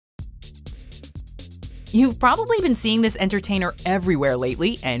You've probably been seeing this entertainer everywhere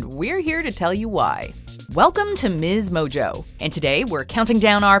lately, and we're here to tell you why. Welcome to MsMojo, and today we're counting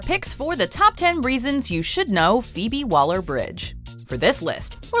down our picks for the top 10 reasons you should know Phoebe Waller-Bridge. For this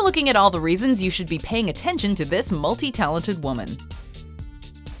list, we're looking at all the reasons you should be paying attention to this multi-talented woman.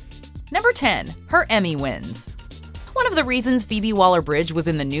 Number 10. Her Emmy wins. One of the reasons Phoebe Waller-Bridge was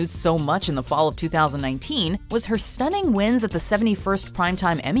in the news so much in the fall of 2019 was her stunning wins at the 71st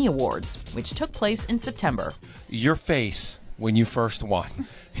Primetime Emmy Awards, which took place in September. Your face when you first won.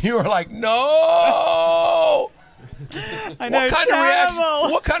 You were like, no! I know,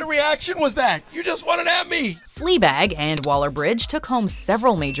 What kind of reaction was that? You just won an Emmy! Fleabag and Waller-Bridge took home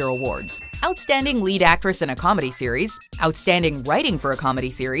several major awards. Outstanding Lead Actress in a Comedy Series, Outstanding Writing for a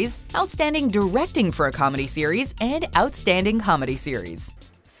Comedy Series, Outstanding Directing for a Comedy Series, and Outstanding Comedy Series.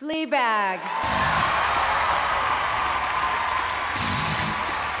 Fleabag.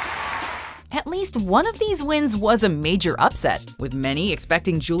 At least one of these wins was a major upset, with many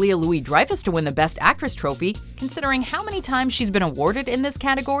expecting Julia Louis-Dreyfus to win the Best Actress trophy, considering how many times she's been awarded in this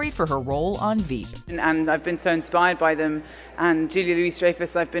category for her role on Veep. And I've been so inspired by them. And Julia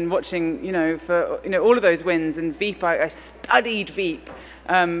Louis-Dreyfus, I've been watching, for all of those wins. And Veep, I studied Veep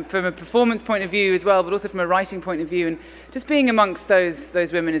from a performance point of view as well, but also from a writing point of view. And just being amongst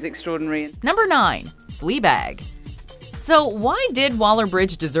those women is extraordinary. Number 9. Fleabag. So why did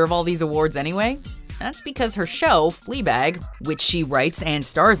Waller-Bridge deserve all these awards anyway? That's because her show, Fleabag, which she writes and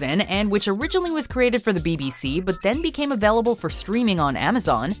stars in, and which originally was created for the BBC but then became available for streaming on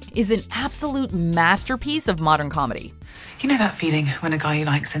Amazon, is an absolute masterpiece of modern comedy. You know that feeling when a guy you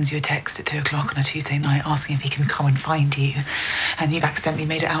like sends you a text at 2 o'clock on a Tuesday night asking if he can come and find you, and you've accidentally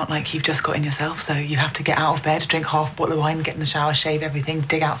made it out like you've just got in yourself, so you have to get out of bed, drink half a bottle of wine, get in the shower, shave everything,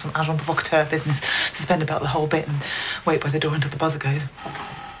 dig out some agent provocateur business, suspend about the whole bit, and wait by the door until the buzzer goes.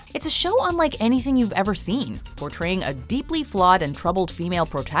 It's a show unlike anything you've ever seen, portraying a deeply flawed and troubled female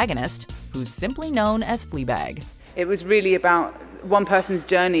protagonist who's simply known as Fleabag. It was really about one person's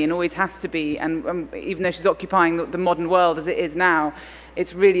journey, and always has to be, and even though she's occupying the modern world as it is now,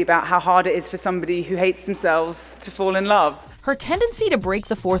 it's really about how hard it is for somebody who hates themselves to fall in love. Her tendency to break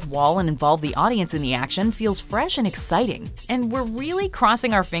the fourth wall and involve the audience in the action feels fresh and exciting. And we're really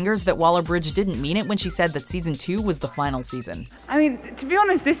crossing our fingers that Waller-Bridge didn't mean it when she said that season 2 was the final season. I mean, to be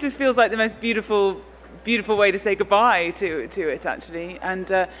honest, this just feels like the most beautiful way to say goodbye to it, actually. And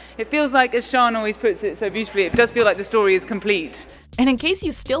it feels like, as Sean always puts it so beautifully, it does feel like the story is complete. And in case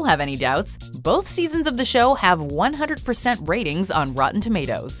you still have any doubts, both seasons of the show have 100% ratings on Rotten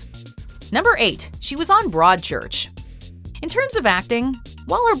Tomatoes. Number 8. She was on Broadchurch. In terms of acting,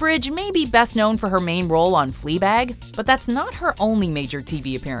 Waller-Bridge may be best known for her main role on Fleabag, but that's not her only major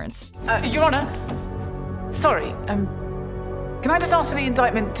TV appearance. Your Honour, sorry, can I just ask for the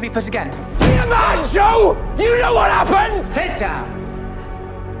indictment to be put again? Joe! You know what happened? Sit down.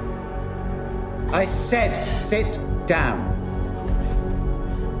 I said sit down.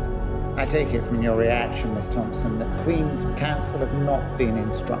 I take it from your reaction, Miss Thompson, that Queen's Counsel have not been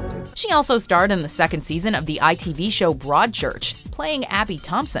instructed. She also starred in the second season of the ITV show Broadchurch, playing Abby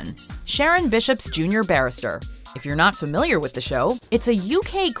Thompson, Sharon Bishop's junior barrister. If you're not familiar with the show, it's a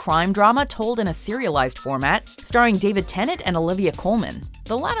UK crime drama told in a serialized format, starring David Tennant and Olivia Colman,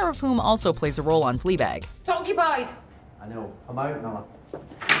 the latter of whom also plays a role on Fleabag. It's occupied. I know. I'm out now.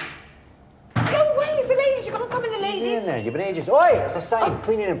 Go away, it's the ladies. You can't come in the ladies. In there, you've been ages. Oi, it's a sign.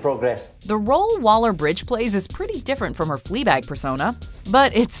 Cleaning in progress. The role Waller-Bridge plays is pretty different from her Fleabag persona,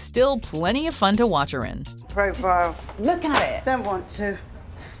 but it's still plenty of fun to watch her in. Profile. Look at it. Don't want to.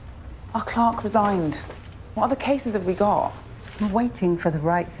 Our clerk resigned. What other cases have we got? We're waiting for the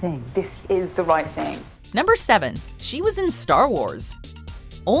right thing. This is the right thing. Number 7. She was in Star Wars.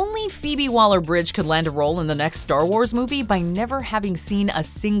 Only Phoebe Waller-Bridge could land a role in the next Star Wars movie by never having seen a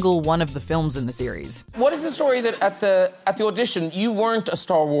single one of the films in the series. What is the story that at the audition you weren't a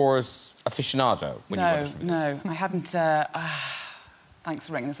Star Wars aficionado when you auditioned for this? No, I hadn't. Thanks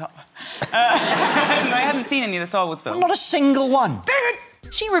for bringing this up. I hadn't seen any of the Star Wars films. Not a single one. David!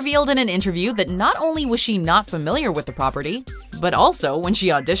 She revealed in an interview that not only was she not familiar with the property, but also when she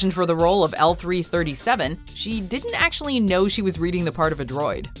auditioned for the role of L337, she didn't actually know she was reading the part of a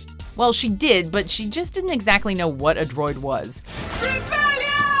droid. Well, she did, but she just didn't exactly know what a droid was.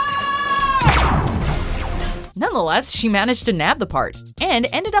 Nonetheless, she managed to nab the part, and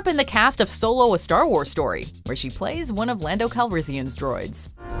ended up in the cast of Solo: A Star Wars Story, where she plays one of Lando Calrissian's droids.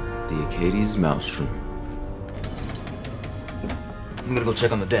 The Acadi's Maelstrom. I'm gonna go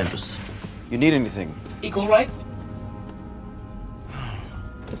check on the dampers. You need anything? Equal rights?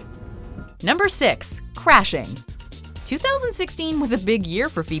 Number 6. Crashing. 2016 was a big year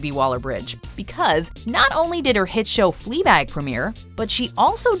for Phoebe Waller-Bridge because not only did her hit show Fleabag premiere, but she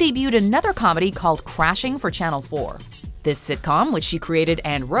also debuted another comedy called Crashing for Channel 4. This sitcom, which she created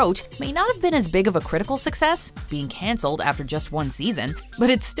and wrote, may not have been as big of a critical success, being cancelled after just one season, but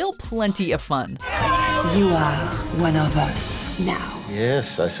it's still plenty of fun. You are one of us now.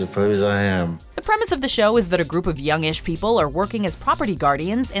 Yes, I suppose I am. The premise of the show is that a group of youngish people are working as property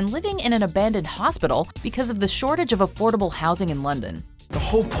guardians and living in an abandoned hospital because of the shortage of affordable housing in London. The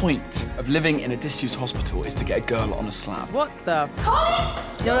whole point of living in a disused hospital is to get a girl on a slab. What the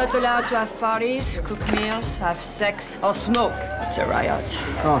You're not allowed to have parties, cook meals, have sex, or smoke. It's a riot.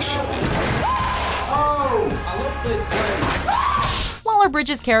 Gosh. Oh, I love this place.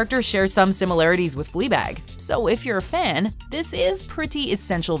 Waller-Bridge's character shares some similarities with Fleabag, so if you're a fan, this is pretty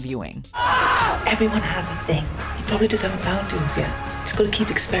essential viewing. Everyone has a thing. You probably just haven't found yours yet. Just gotta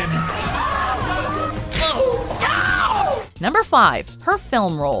keep experimenting. Number 5. Her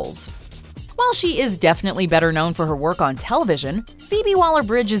film roles. While she is definitely better known for her work on television, Phoebe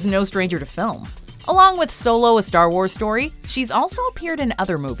Waller-Bridge is no stranger to film. Along with Solo: A Star Wars Story, she's also appeared in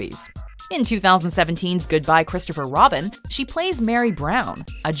other movies. In 2017's Goodbye Christopher Robin, she plays Mary Brown,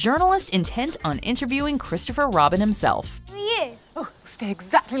 a journalist intent on interviewing Christopher Robin himself. Who are you? Oh, stay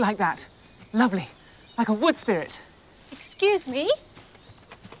exactly like that. Lovely. Like a wood spirit. Excuse me?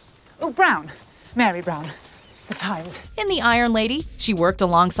 Oh, Brown. Mary Brown. The Times. In The Iron Lady, she worked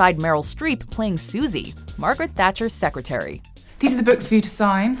alongside Meryl Streep playing Susie, Margaret Thatcher's secretary. These are the books for you to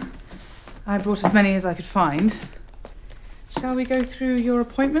sign. I brought as many as I could find. Shall we go through your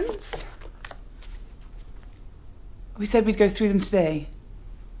appointments? We said we'd go through them today.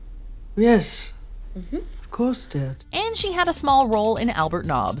 Yes. Of course, Dad. And she had a small role in Albert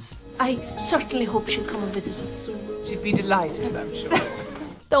Nobbs. I certainly hope she'll come and visit us soon. She'd be delighted, I'm sure.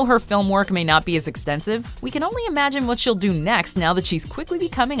 Though her film work may not be as extensive, we can only imagine what she'll do next now that she's quickly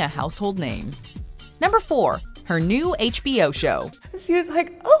becoming a household name. Number 4. Her new HBO show. She was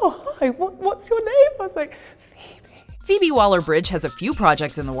like, oh, hi, what's your name? I was like, Phoebe Waller-Bridge has a few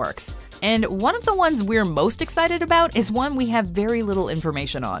projects in the works, and one of the ones we're most excited about is one we have very little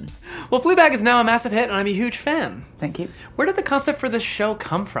information on. Well, Fleabag is now a massive hit, and I'm a huge fan. Thank you. Where did the concept for this show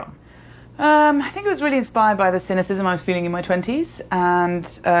come from? I think it was really inspired by the cynicism I was feeling in my 20s and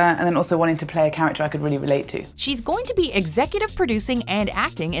then also wanting to play a character I could really relate to. She's going to be executive producing and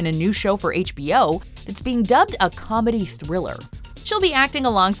acting in a new show for HBO that's being dubbed a comedy thriller. She'll be acting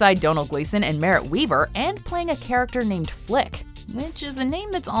alongside Donald Gleason and Merritt Wever and playing a character named Flick, which is a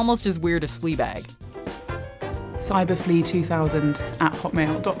name that's almost as weird as Fleabag.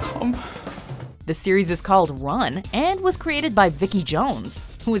 cyberflea2000@hotmail.com. The series is called Run and was created by Vicky Jones,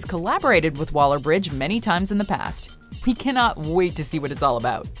 who has collaborated with Waller-Bridge many times in the past. We cannot wait to see what it's all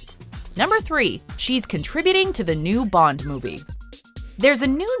about. Number 3. She's contributing to the new Bond movie. There's a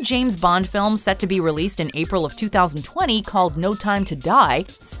new James Bond film set to be released in April of 2020 called No Time to Die,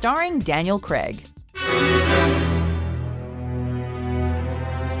 starring Daniel Craig.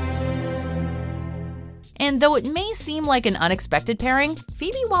 And though it may seem like an unexpected pairing,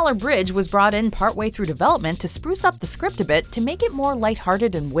 Phoebe Waller-Bridge was brought in partway through development to spruce up the script a bit to make it more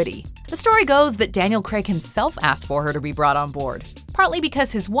lighthearted and witty. The story goes that Daniel Craig himself asked for her to be brought on board, partly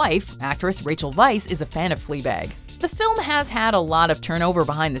because his wife, actress Rachel Weisz, is a fan of Fleabag. The film has had a lot of turnover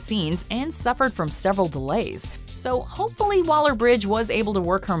behind the scenes and suffered from several delays, so hopefully Waller-Bridge was able to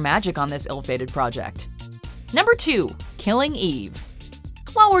work her magic on this ill-fated project. Number 2. Killing Eve.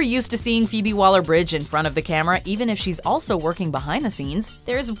 While we're used to seeing Phoebe Waller-Bridge in front of the camera, even if she's also working behind the scenes,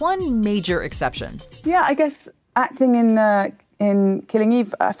 there's one major exception. Yeah, I guess acting in Killing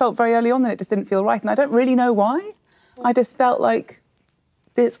Eve, I felt very early on that it just didn't feel right, and I don't really know why. I just felt like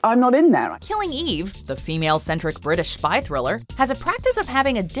I'm not in there. Killing Eve, the female-centric British spy thriller, has a practice of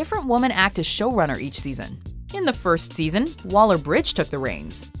having a different woman act as showrunner each season. In the first season, Waller-Bridge took the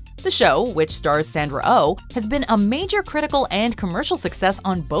reins. The show, which stars Sandra Oh, has been a major critical and commercial success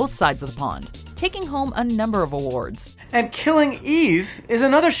on both sides of the pond, taking home a number of awards. And Killing Eve is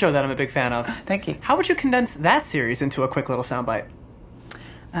another show that I'm a big fan of. Thank you. How would you condense that series into a quick little soundbite?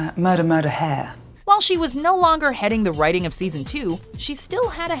 Murder, murder, hair. While she was no longer heading the writing of season 2, she still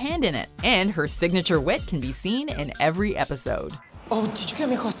had a hand in it, and her signature wit can be seen in every episode. Oh, did you get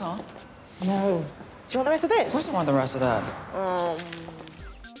me a croissant? No. Do you want the rest of this? Of course I want the rest of that.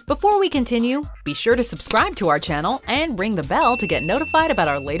 Before we continue, be sure to subscribe to our channel and ring the bell to get notified about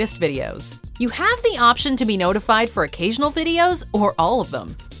our latest videos. You have the option to be notified for occasional videos or all of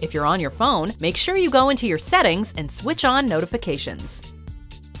them. If you're on your phone, make sure you go into your settings and switch on notifications.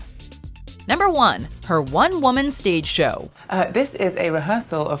 Number 1. Her one-woman stage show. This is a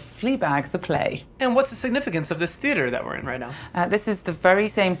rehearsal of Fleabag, the play. And what's the significance of this theater that we're in right now? This is the very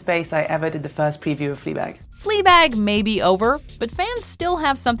same space I ever did the first preview of Fleabag. Fleabag may be over, but fans still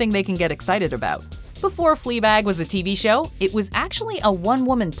have something they can get excited about. Before Fleabag was a TV show, it was actually a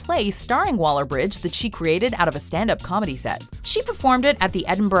one-woman play starring Waller-Bridge that she created out of a stand-up comedy set. She performed it at the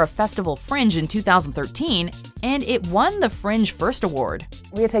Edinburgh Festival Fringe in 2013, and it won the Fringe First Award.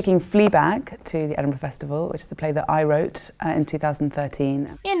 We are taking Fleabag to the Edinburgh Festival, which is the play that I wrote in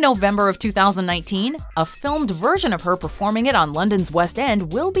 2013. In November of 2019, a filmed version of her performing it on London's West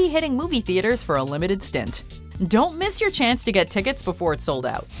End will be hitting movie theaters for a limited stint. Don't miss your chance to get tickets before it's sold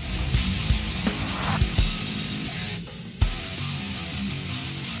out.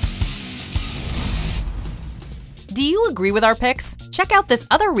 Do you agree with our picks? Check out this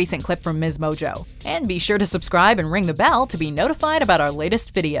other recent clip from MsMojo. And be sure to subscribe and ring the bell to be notified about our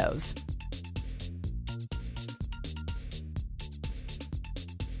latest videos.